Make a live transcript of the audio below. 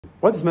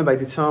What is meant by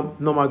the term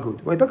normal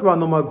good? When we talk about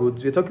normal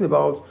goods, we're talking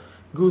about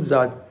goods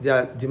that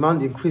their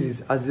demand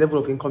increases as the level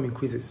of income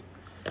increases.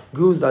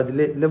 Goods that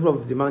the level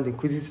of demand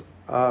increases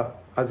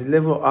as the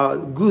level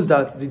goods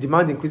that the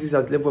demand increases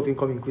as the level of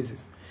income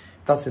increases.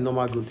 That's a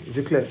normal good. Is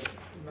it clear?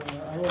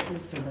 I also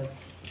said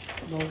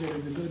that normal good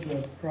is a good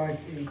where price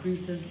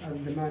increases as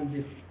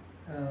demand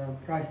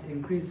price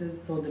increases,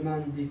 so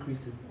demand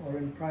decreases, or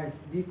when price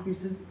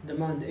decreases,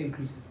 demand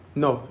increases.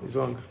 No, it's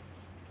wrong.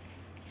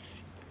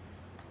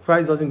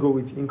 Price doesn't go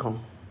with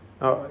income.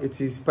 It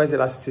is price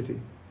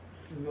elasticity.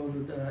 It goes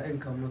with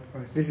income, not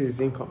price. This is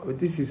income.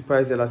 This is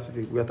price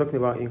elasticity. We are talking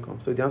about income.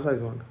 So the answer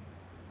is wrong.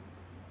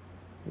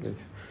 Good.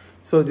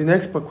 So the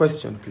next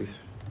question,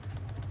 please.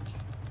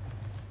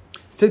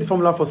 State the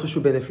formula for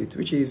social benefit,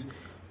 which is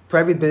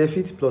private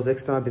benefit plus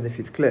external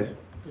benefit. Clear?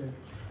 Yeah.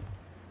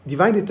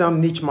 Define the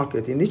term niche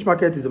market. A niche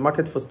market is a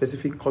market for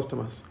specific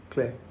customers.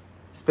 Clear?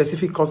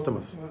 Specific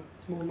customers.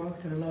 Small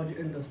market and a large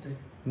industry.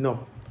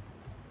 No.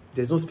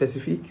 There's no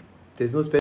specific. There's no specific.